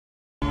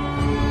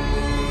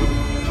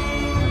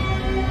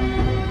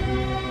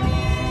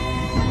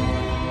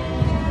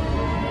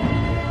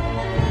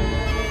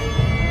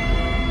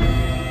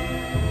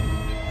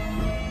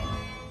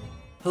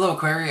Hello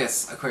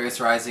Aquarius, Aquarius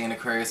Rising and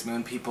Aquarius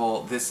Moon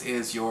people. This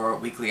is your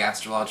weekly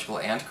astrological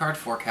and card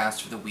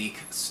forecast for the week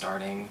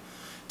starting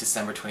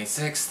December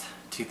 26th,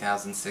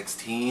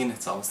 2016.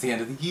 It's almost the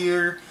end of the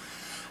year.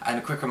 And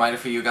a quick reminder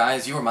for you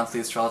guys, your monthly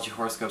astrology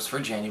horoscopes for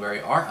January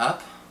are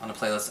up on a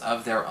playlist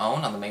of their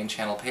own on the main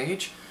channel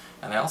page.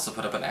 And I also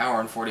put up an hour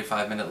and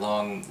 45-minute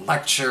long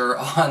lecture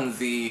on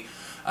the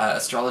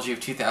astrology of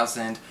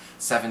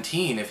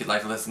 2017 if you'd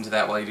like to listen to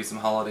that while you do some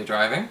holiday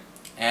driving.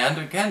 And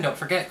again, don't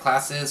forget,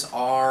 classes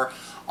are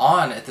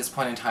on at this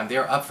point in time. They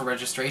are up for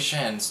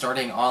registration,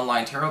 starting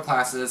online tarot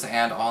classes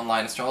and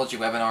online astrology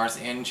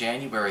webinars in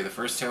January. The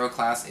first tarot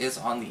class is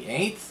on the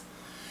 8th,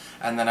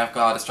 and then I've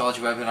got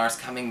astrology webinars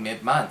coming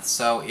mid-month.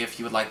 So if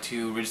you would like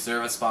to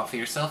reserve a spot for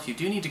yourself, you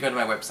do need to go to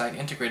my website,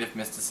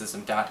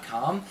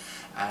 integrativemysticism.com,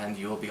 and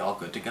you will be all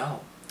good to go.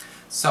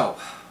 So,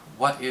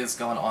 what is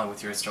going on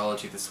with your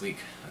astrology this week,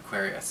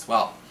 Aquarius?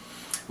 Well,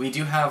 we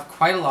do have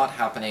quite a lot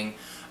happening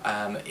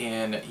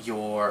in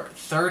your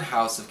third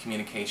house of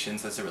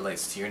communications as it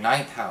relates to your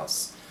ninth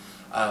house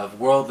of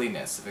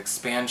worldliness, of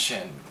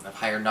expansion, of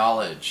higher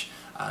knowledge,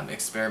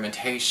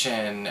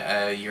 experimentation,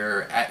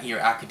 your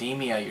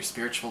academia, your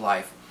spiritual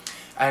life.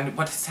 And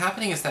what's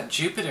happening is that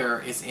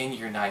Jupiter is in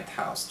your ninth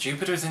house.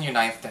 Jupiter's in your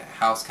ninth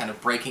house, kind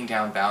of breaking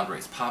down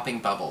boundaries, popping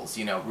bubbles,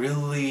 you know,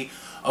 really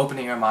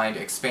opening our mind,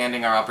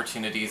 expanding our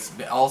opportunities,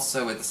 but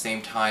also at the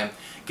same time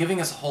giving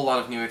us a whole lot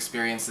of new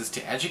experiences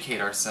to educate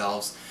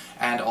ourselves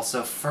and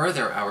also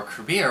further our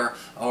career,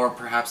 or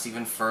perhaps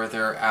even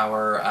further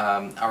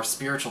our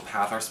spiritual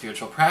path, our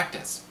spiritual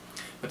practice.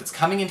 But it's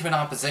coming into an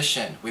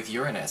opposition with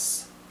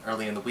Uranus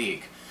early in the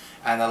week,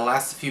 and that'll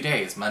last a few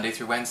days, Monday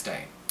through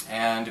Wednesday.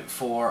 And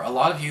for a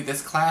lot of you,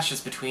 this clash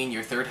is between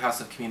your third house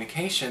of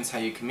communications, how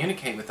you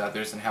communicate with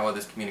others and how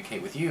others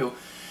communicate with you,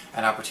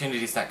 and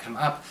opportunities that come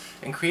up,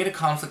 and create a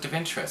conflict of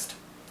interest.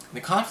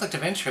 The conflict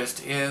of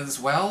interest is,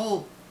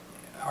 well,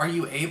 are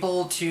you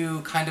able to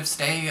kind of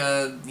stay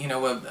a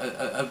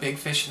big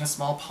fish in a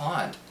small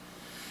pond?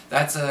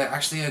 That's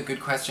actually a good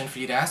question for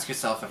you to ask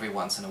yourself every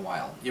once in a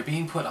while. You're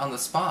being put on the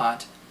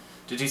spot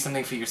to do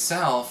something for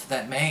yourself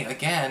that may,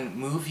 again,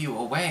 move you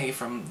away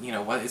from, you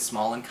know, what is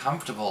small and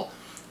comfortable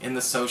in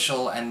the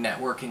social and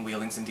networking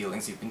wheelings and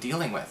dealings you've been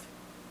dealing with.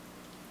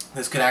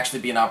 This could actually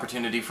be an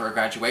opportunity for a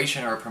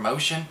graduation or a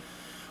promotion,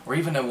 or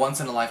even a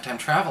once-in-a-lifetime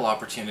travel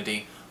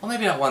opportunity. Well,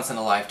 maybe not once in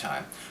a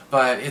lifetime,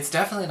 but it's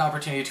definitely an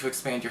opportunity to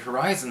expand your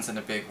horizons in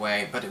a big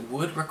way, but it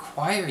would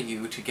require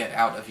you to get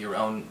out of your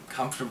own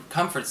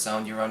comfort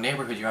zone, your own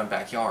neighborhood, your own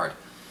backyard.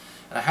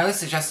 And I highly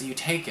suggest that you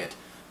take it,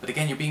 but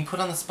again, you're being put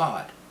on the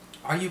spot.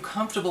 Are you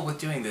comfortable with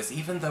doing this,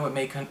 even though it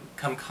may come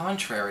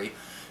contrary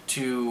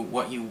to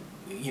what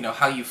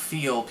how you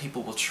feel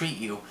people will treat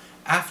you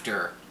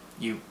after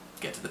you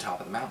get to the top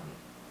of the mountain?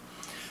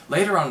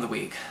 Later on in the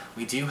week,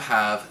 we do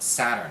have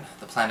Saturn,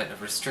 the planet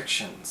of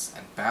restrictions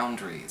and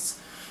boundaries,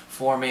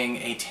 forming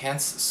a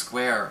tense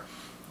square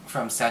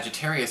from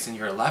Sagittarius in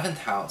your 11th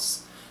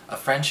house of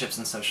friendships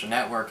and social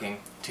networking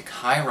to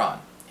Chiron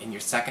in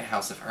your second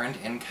house of earned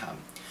income.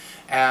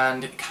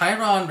 And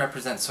Chiron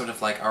represents sort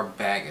of like our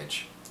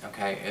baggage,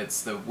 okay?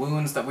 It's the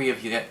wounds that we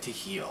have yet to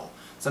heal.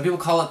 Some people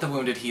call it the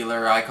wounded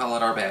healer, I call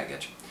it our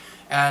baggage.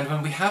 And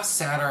when we have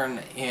Saturn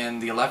in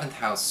the 11th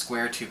house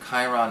square to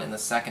Chiron in the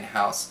second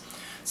house,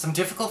 some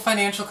difficult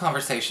financial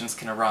conversations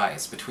can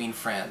arise between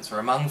friends, or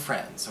among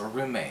friends, or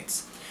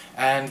roommates.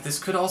 And this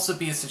could also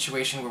be a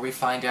situation where we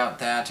find out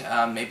that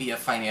maybe a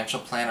financial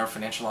plan or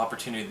financial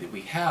opportunity that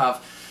we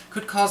have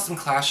could cause some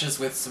clashes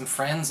with some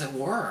friends at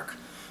work.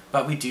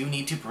 But we do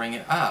need to bring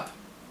it up.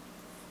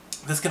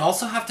 This can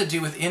also have to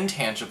do with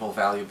intangible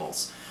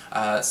valuables,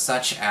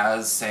 such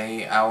as,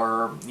 say,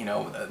 our,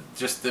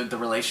 just the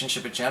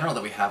relationship in general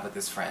that we have with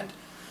this friend.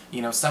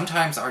 You know,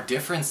 sometimes our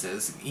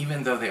differences,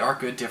 even though they are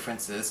good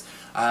differences,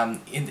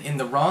 in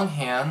the wrong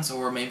hands,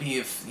 or maybe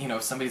if,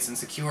 if somebody's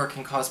insecure,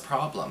 can cause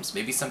problems.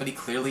 Maybe somebody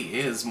clearly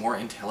is more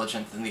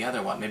intelligent than the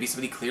other one. Maybe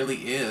somebody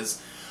clearly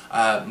is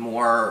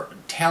more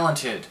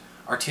talented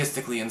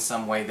artistically in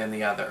some way than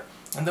the other.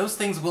 And those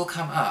things will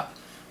come up.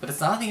 But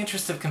it's not in the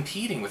interest of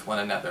competing with one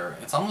another.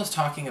 It's almost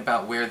talking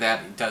about where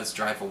that does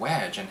drive a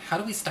wedge, and how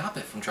do we stop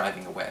it from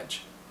driving a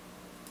wedge?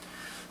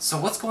 So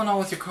what's going on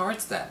with your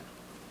cards then?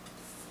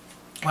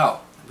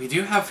 Well, we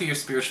do have for your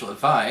spiritual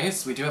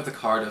advice, we do have the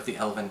card of the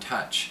Elven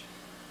Touch.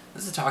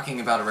 This is talking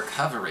about a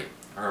recovery,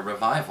 or a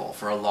revival,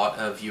 for a lot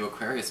of you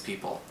Aquarius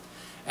people.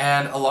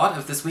 And a lot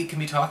of this week can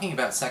be talking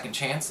about second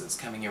chances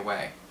coming your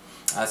way.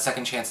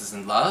 Second chances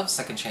in love,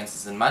 second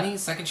chances in money,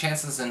 second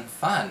chances in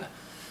fun.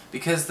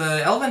 Because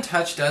the Elven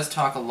Touch does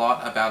talk a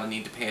lot about a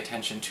need to pay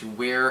attention to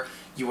where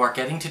you are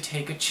getting to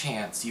take a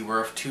chance you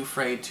were too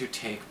afraid to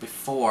take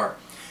before.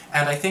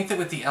 And I think that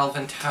with the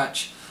Elven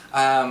Touch,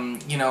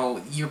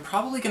 you're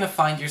probably going to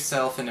find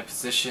yourself in a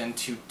position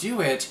to do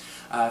it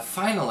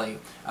finally.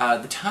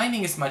 The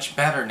timing is much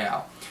better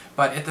now.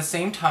 But at the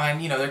same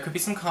time, there could be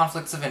some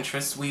conflicts of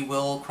interest. We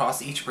will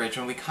cross each bridge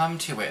when we come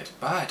to it.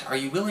 But are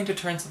you willing to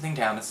turn something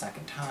down a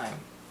second time?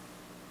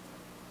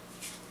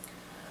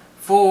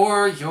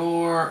 For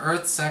your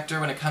Earth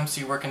sector, when it comes to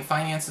your work and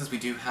finances, we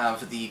do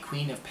have the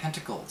Queen of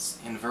Pentacles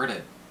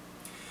inverted.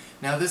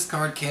 Now this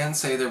card can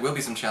say there will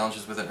be some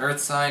challenges with an Earth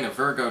sign, a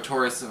Virgo,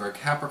 Taurus, or a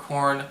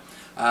Capricorn.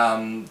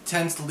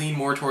 Tends to lean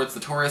more towards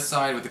the Taurus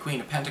side with the Queen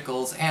of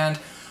Pentacles, and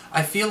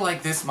I feel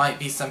like this might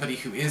be somebody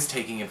who is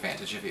taking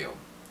advantage of you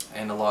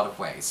in a lot of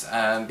ways.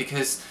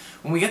 Because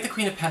when we get the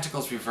Queen of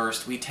Pentacles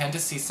reversed, we tend to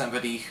see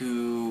somebody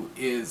who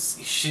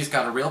she's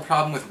got a real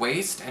problem with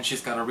waste, and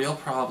she's got a real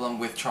problem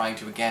with trying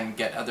to, again,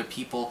 get other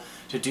people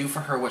to do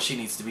for her what she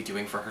needs to be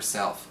doing for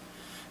herself.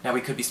 Now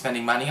we could be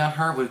spending money on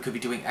her, we could be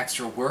doing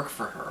extra work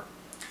for her.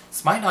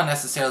 This might not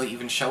necessarily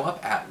even show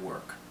up at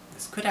work.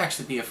 This could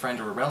actually be a friend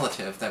or a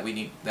relative that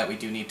we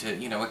do need to,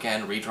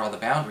 again, redraw the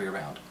boundary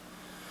around.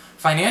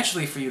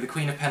 Financially for you, the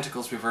Queen of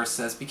Pentacles reverse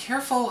says, be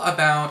careful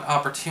about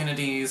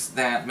opportunities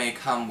that may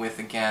come with,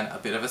 again, a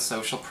bit of a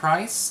social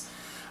price.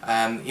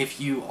 If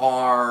you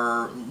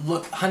are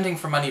hunting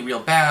for money real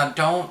bad,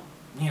 don't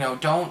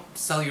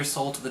sell your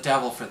soul to the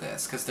devil for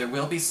this, because there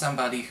will be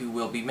somebody who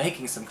will be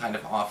making some kind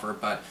of offer,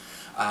 but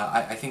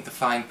I think the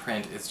fine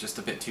print is just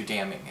a bit too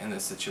damning in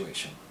this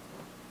situation.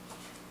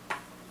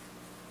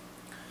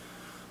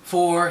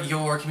 For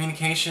your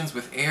communications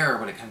with air,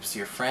 when it comes to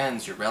your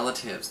friends, your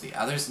relatives, the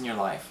others in your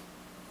life,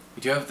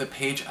 we do have the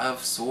Page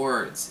of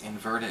Swords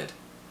inverted.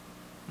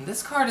 And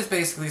this card is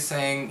basically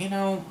saying,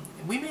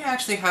 we may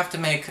actually have to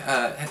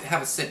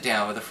have a sit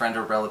down with a friend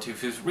or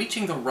relative who's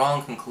reaching the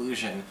wrong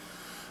conclusion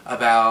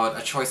about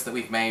a choice that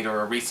we've made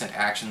or a recent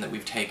action that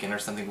we've taken or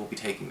something we'll be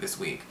taking this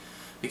week.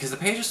 Because the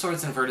Page of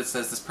Swords inverted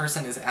says this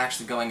person is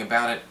actually going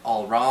about it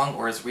all wrong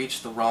or has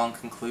reached the wrong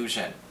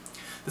conclusion.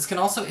 This can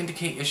also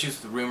indicate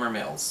issues with rumor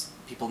mills.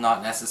 People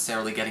not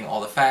necessarily getting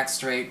all the facts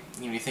straight.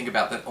 You think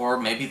about that, or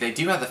maybe they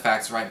do have the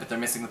facts right, but they're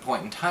missing the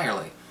point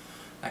entirely.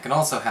 That can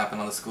also happen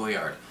on the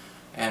schoolyard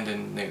and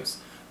in news.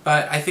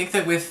 But I think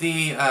that with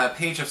the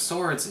Page of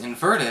Swords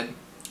inverted,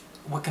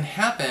 what can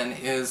happen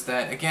is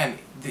that, again,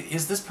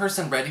 is this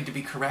person ready to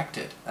be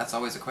corrected? That's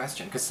always a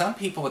question. Because some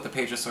people with the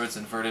Page of Swords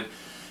inverted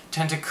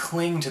tend to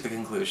cling to the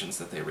conclusions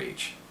that they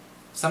reach.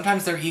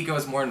 Sometimes their ego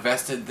is more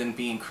invested in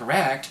being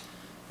correct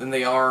than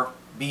they are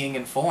being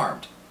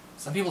informed.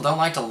 Some people don't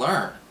like to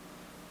learn.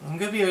 It's going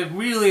to be a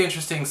really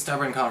interesting,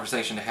 stubborn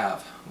conversation to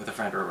have with a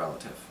friend or a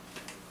relative.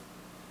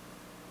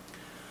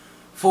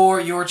 For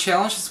your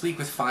challenge this week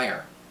with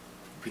fire,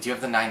 we do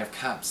have the Nine of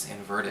Cups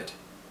inverted.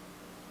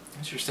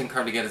 Interesting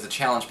card to get as a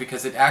challenge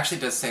because it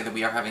actually does say that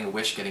we are having a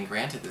wish getting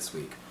granted this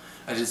week,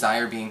 a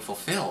desire being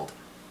fulfilled.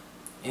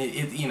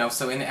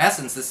 So in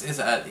essence, this is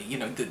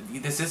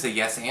a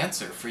yes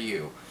answer for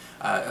you,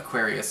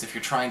 Aquarius. If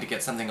you're trying to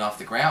get something off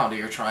the ground, or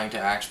you're trying to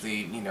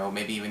actually,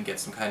 maybe even get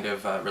some kind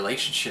of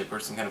relationship or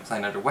some kind of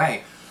plan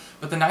underway.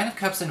 But the Nine of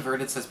Cups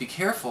inverted says be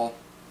careful,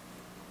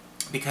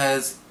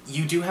 because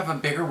you do have a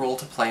bigger role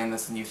to play in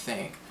this than you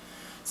think.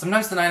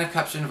 Sometimes the Nine of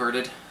Cups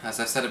inverted, as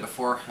I've said it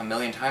before a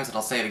million times and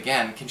I'll say it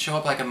again, can show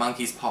up like a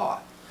monkey's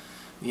paw.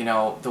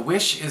 The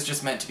wish is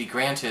just meant to be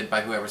granted by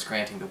whoever's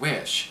granting the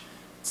wish.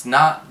 It's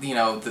not,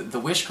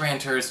 the wish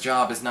granter's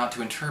job is not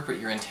to interpret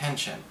your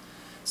intention.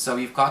 So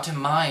you've got to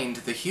mind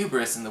the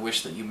hubris in the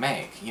wish that you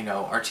make,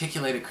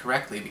 articulate it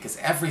correctly, because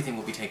everything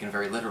will be taken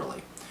very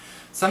literally.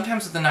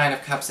 Sometimes with the Nine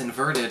of Cups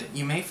inverted,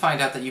 you may find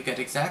out that you get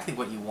exactly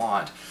what you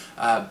want,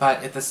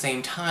 but at the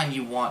same time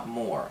you want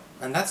more.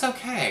 And that's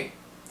okay.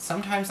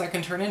 Sometimes that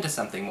can turn into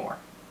something more.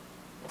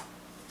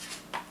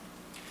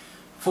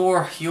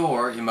 For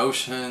your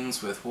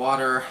emotions with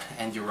water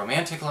and your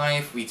romantic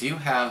life, we do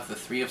have the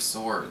Three of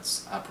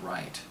Swords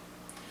upright.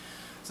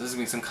 So there's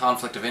going to be some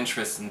conflict of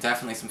interest and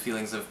definitely some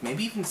feelings of,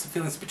 maybe even some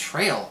feelings of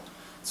betrayal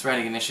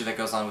surrounding an issue that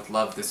goes on with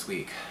love this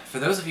week. For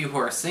those of you who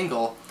are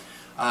single,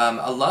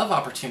 a love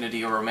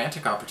opportunity or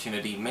romantic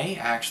opportunity may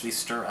actually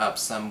stir up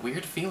some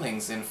weird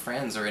feelings in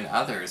friends or in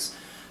others.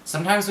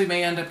 Sometimes we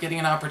may end up getting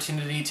an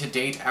opportunity to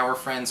date our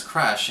friend's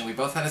crush, and we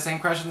both had the same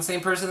crush on the same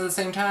person at the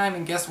same time,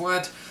 and guess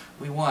what?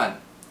 We won.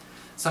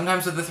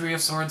 Sometimes with the Three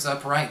of Swords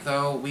upright,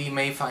 though, we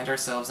may find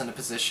ourselves in a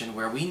position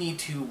where we need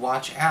to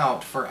watch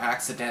out for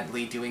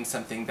accidentally doing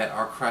something that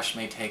our crush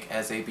may take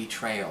as a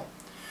betrayal.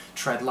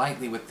 Tread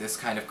lightly with this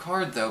kind of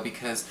card, though,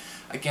 because,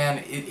 again,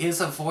 it is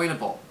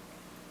avoidable.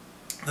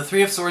 The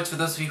Three of Swords, for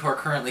those of you who are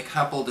currently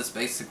coupled, is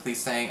basically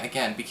saying,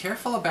 again, be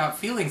careful about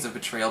feelings of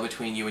betrayal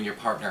between you and your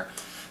partner.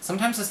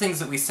 Sometimes the things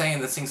that we say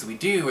and the things that we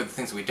do, or the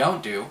things that we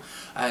don't do,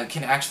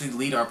 can actually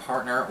lead our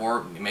partner,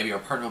 or maybe our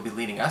partner will be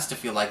leading us to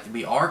feel like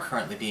we are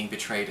currently being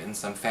betrayed in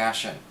some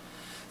fashion.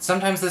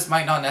 Sometimes this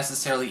might not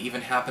necessarily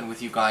even happen with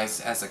you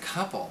guys as a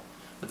couple,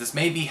 but this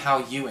may be how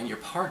you and your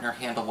partner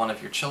handle one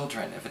of your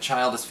children. If a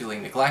child is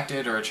feeling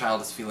neglected, or a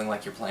child is feeling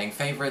like you're playing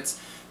favorites,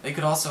 they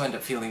could also end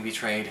up feeling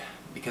betrayed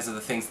because of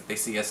the things that they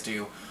see us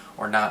do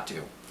or not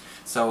do.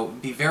 So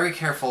be very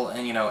careful,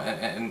 and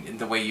in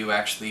the way you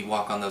actually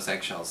walk on those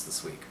eggshells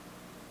this week.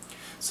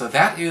 So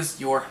that is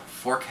your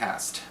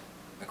forecast,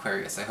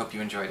 Aquarius. I hope you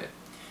enjoyed it.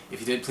 If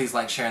you did, please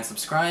like, share, and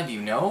subscribe.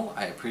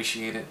 I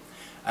appreciate it.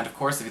 And of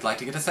course, if you'd like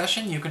to get a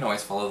session, you can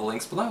always follow the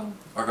links below,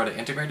 or go to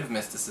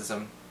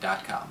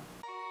integrativemysticism.com.